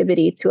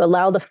creativity, to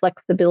allow the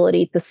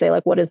flexibility to say,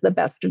 like, what is the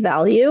best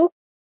value,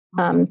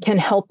 can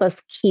help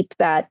us keep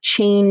that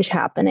change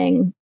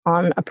happening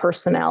on a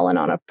personnel and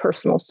on a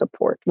personal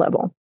support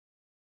level.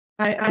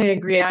 I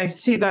agree. I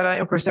see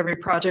that. Of course, every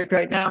project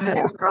right now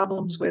has the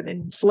problems with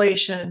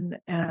inflation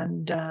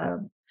and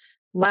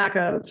lack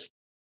of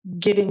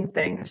getting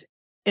things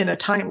in a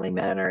timely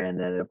manner. And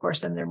then, of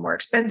course, then they're more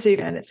expensive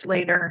and it's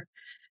later.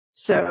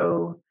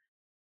 So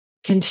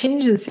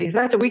contingencies,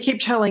 that's what we keep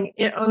telling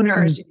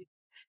owners.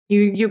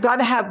 You got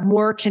to have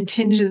more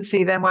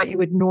contingency than what you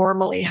would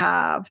normally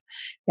have.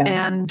 Yeah.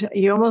 And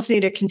you almost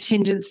need a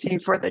contingency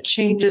for the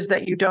changes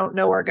that you don't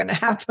know are going to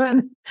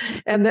happen.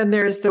 And then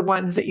there's the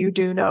ones that you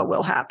do know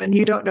will happen.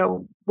 You don't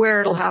know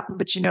where it'll happen,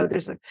 but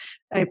there's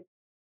a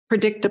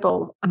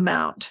predictable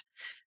amount.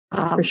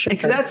 For sure.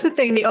 Because that's the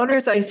thing. The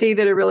owners I see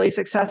that are really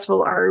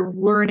successful are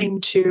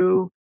learning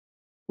to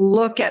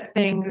look at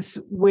things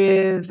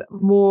with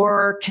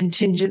more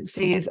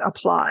contingencies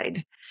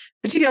applied,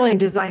 particularly in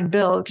design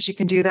build, because you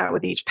can do that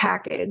with each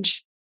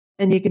package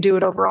and you can do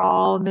it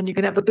overall. And then you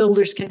can have the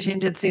builder's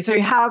contingency. So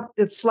you have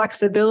the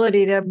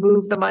flexibility to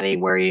move the money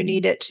where you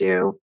need it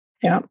to.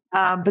 Yeah.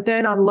 But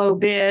then on low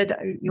bid,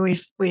 we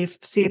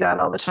see that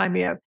all the time.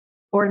 You have,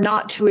 or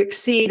not to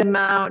exceed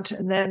amount.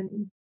 And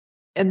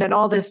then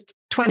all this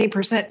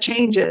 20%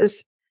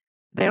 changes.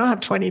 They don't have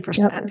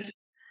 20%.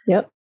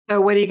 Yep.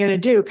 So what are you going to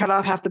do? Cut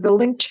off half the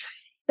building?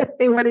 What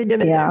are you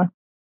going to do?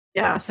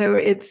 Yeah. So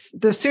it's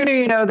the sooner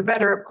you know, the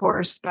better, of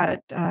course,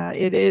 but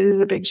it is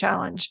a big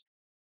challenge.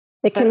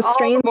 It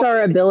constrains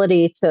our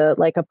ability to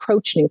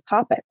approach new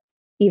topics,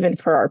 even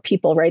for our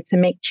people, right? To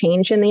make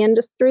change in the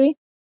industry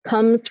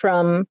comes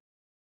from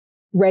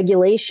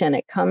regulation.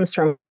 It comes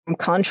from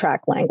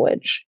contract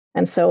language.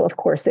 And so, of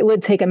course, it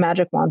would take a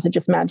magic wand to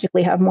just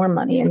magically have more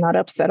money and not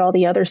upset all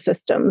the other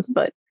systems.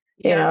 But,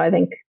 I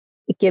think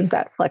it gives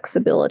that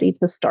flexibility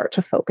to start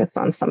to focus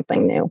on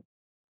something new.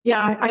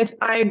 Yeah,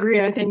 I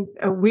agree. I think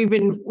we've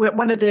been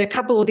a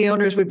couple of the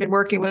owners we've been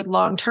working with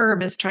long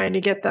term is trying to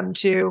get them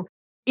to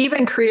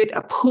even create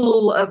a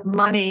pool of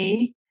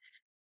money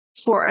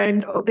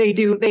and they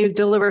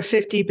deliver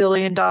 $50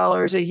 billion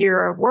a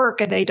year of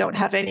work, and they don't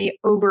have any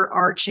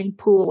overarching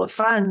pool of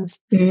funds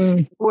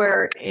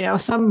where,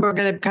 some are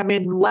going to come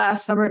in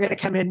less, some are going to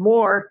come in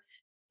more.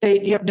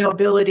 You have no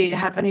ability to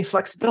have any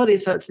flexibility.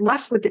 So it's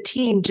left with the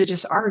team to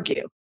just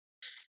argue.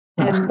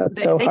 And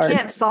they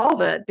can't solve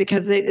it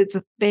because they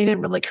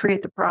didn't really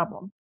create the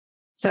problem.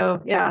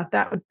 So yeah,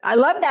 I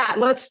love that.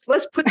 Let's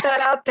put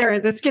that out there.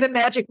 Let's get a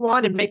magic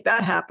wand and make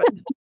that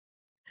happen.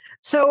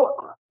 So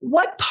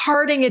what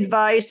parting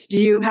advice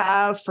do you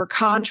have for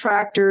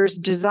contractors,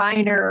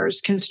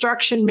 designers,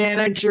 construction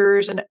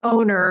managers, and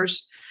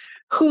owners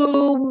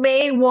who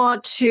may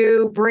want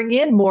to bring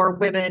in more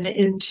women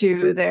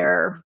into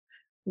their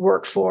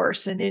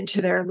workforce and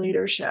into their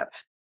leadership?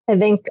 I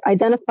think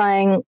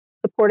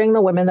supporting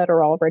the women that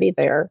are already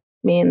there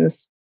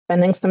means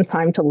spending some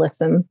time to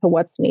listen to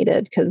what's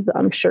needed, because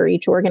I'm sure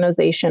each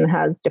organization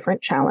has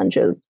different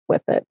challenges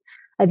with it.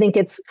 I think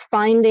it's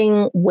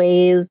finding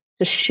ways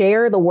to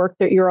share the work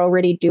that you're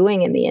already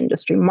doing in the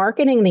industry.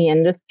 Marketing the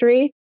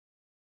industry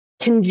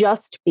can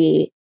just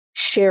be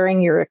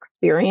sharing your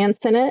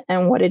experience in it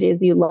and what it is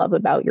you love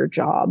about your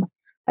job.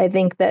 I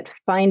think that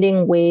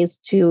finding ways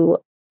to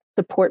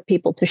support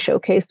people to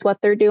showcase what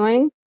they're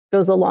doing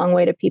goes a long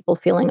way to people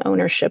feeling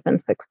ownership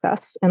and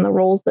success in the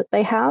roles that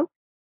they have,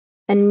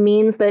 and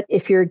means that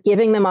if you're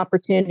giving them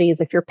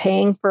opportunities, if you're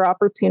paying for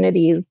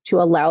opportunities to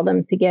allow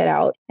them to get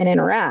out and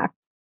interact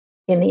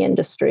in the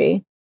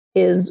industry,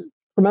 is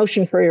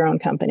promotion for your own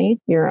company,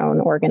 your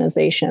own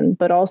organization,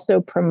 but also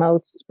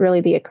promotes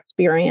really the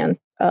experience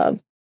of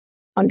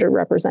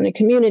underrepresented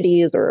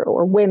communities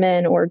or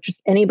women or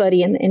just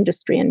anybody in the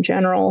industry in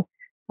general.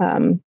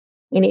 You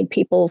need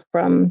people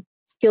from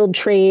skilled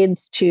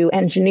trades to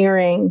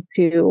engineering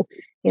to,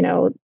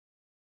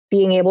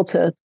 being able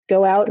to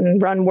go out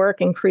and run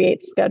work and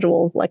create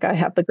schedules like I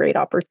have the great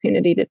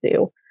opportunity to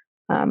do.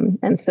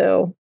 And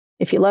so,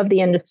 If you love the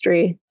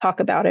industry,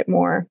 talk about it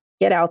more,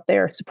 get out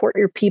there, support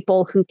your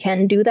people who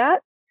can do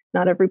that.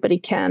 Not everybody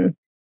can.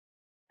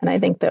 And I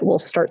think that we'll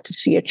start to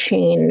see a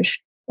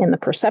change in the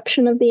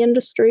perception of the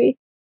industry,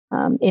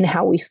 in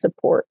how we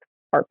support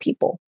our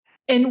people.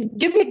 And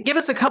give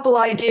us a couple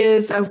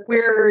ideas of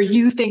where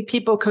you think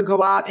people could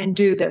go out and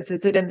do this.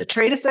 Is it in the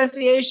trade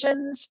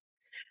associations,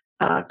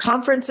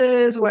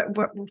 conferences?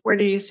 Where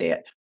do you see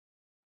it?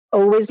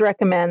 Always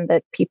recommend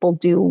that people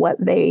do what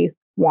they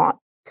want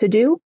to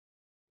do.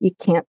 You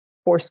can't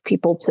force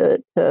people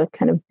to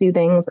kind of do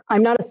things.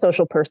 I'm not a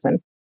social person.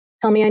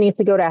 Tell me I need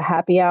to go to a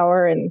happy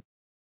hour and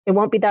it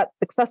won't be that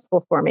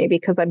successful for me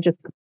because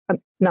it's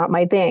not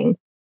my thing.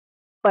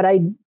 But I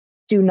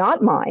do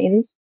not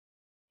mind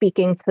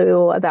speaking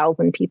to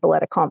 1,000 people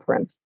at a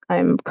conference.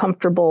 I'm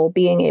comfortable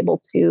being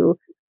able to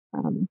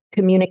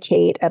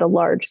communicate at a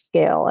large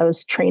scale. I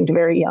was trained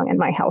very young in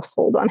my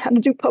household on how to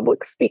do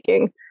public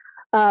speaking.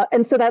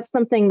 And so that's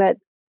something that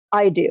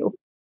I do.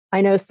 I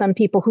know some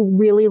people who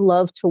really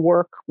love to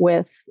work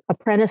with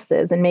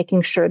apprentices and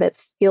making sure that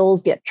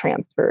skills get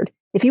transferred.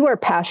 If you are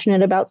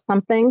passionate about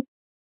something,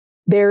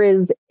 there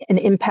is an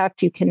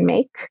impact you can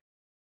make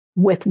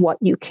with what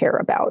you care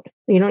about.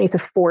 You don't need to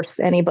force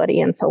anybody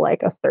into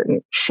like a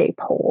certain shape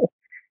hole.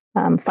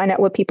 Find out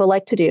what people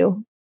like to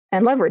do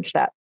and leverage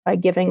that by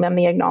giving them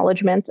the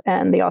acknowledgement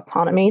and the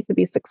autonomy to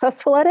be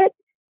successful at it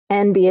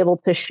and be able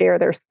to share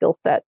their skill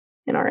set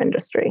in our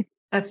industry.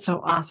 That's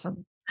so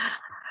awesome.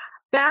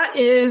 That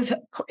is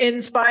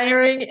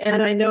inspiring,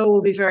 and I know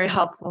will be very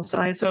helpful. So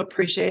I so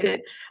appreciate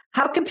it.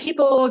 How can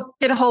people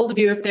get a hold of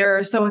you if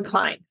they're so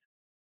inclined?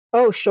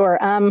 Oh, sure.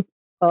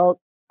 My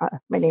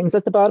name's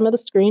at the bottom of the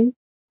screen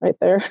right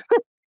there.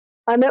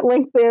 I'm at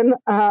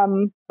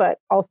LinkedIn, but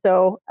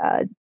also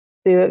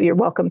you're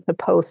welcome to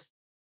post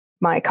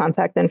my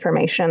contact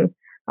information.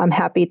 I'm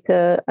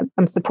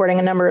supporting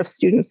a number of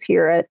students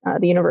here at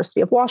the University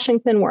of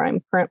Washington, where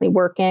I'm currently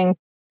working.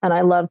 And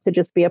I love to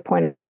just be a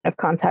point of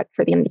contact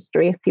for the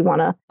industry. If you want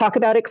to talk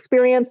about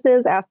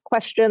experiences, ask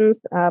questions,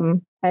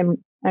 I'm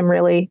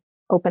really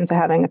open to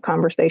having a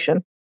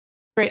conversation.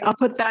 Great. I'll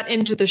put that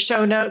into the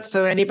show notes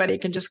so anybody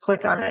can just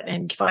click on it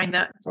and find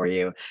that for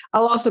you.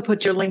 I'll also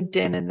put your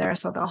LinkedIn in there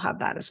so they'll have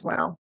that as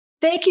well.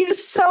 Thank you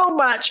so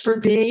much for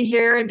being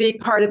here and being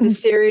part of the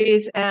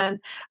series. And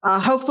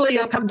hopefully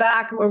you'll come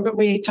back when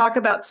we talk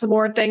about some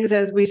more things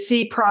as we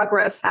see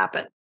progress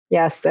happen.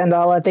 Yes. And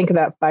I'll think of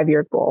that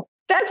 5-year goal.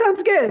 That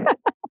sounds good.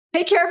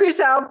 Take care of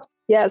yourself.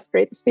 Yes.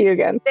 Great to see you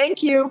again.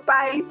 Thank you.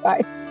 Bye.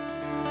 Bye.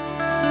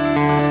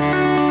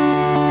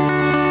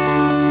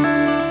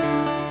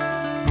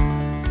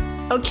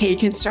 Okay,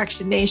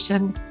 Construction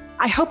Nation.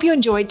 I hope you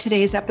enjoyed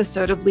today's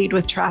episode of Lead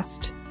with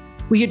Trust.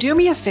 Will you do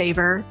me a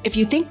favor? If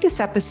you think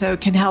this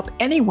episode can help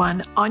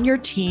anyone on your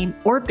team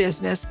or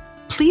business,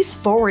 please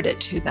forward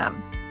it to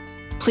them.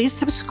 Please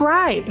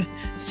subscribe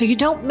so you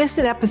don't miss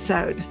an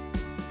episode.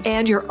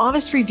 And your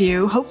honest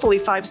review, hopefully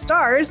 5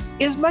 stars,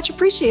 is much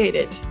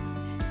appreciated.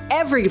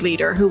 Every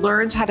leader who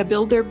learns how to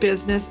build their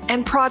business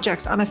and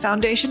projects on a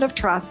foundation of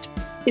trust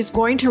is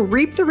going to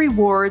reap the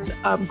rewards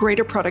of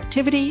greater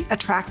productivity,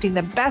 attracting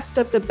the best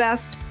of the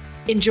best,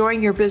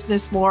 enjoying your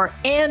business more,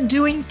 and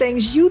doing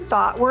things you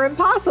thought were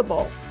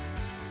impossible.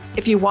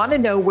 If you want to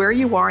know where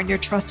you are in your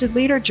trusted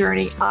leader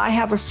journey, I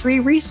have a free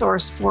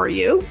resource for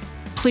you.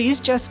 Please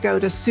just go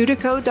to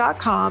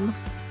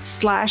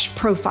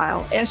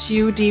sudyco.com/profile,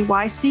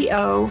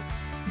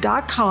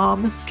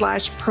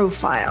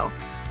 sudyco.com/profile.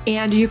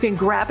 And you can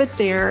grab it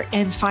there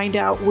and find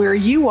out where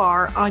you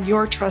are on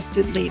your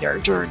trusted leader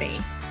journey.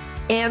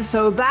 And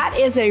so that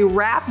is a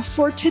wrap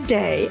for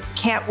today.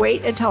 Can't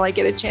wait until I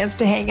get a chance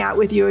to hang out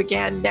with you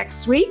again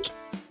next week.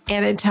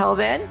 And until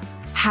then,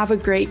 have a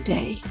great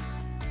day.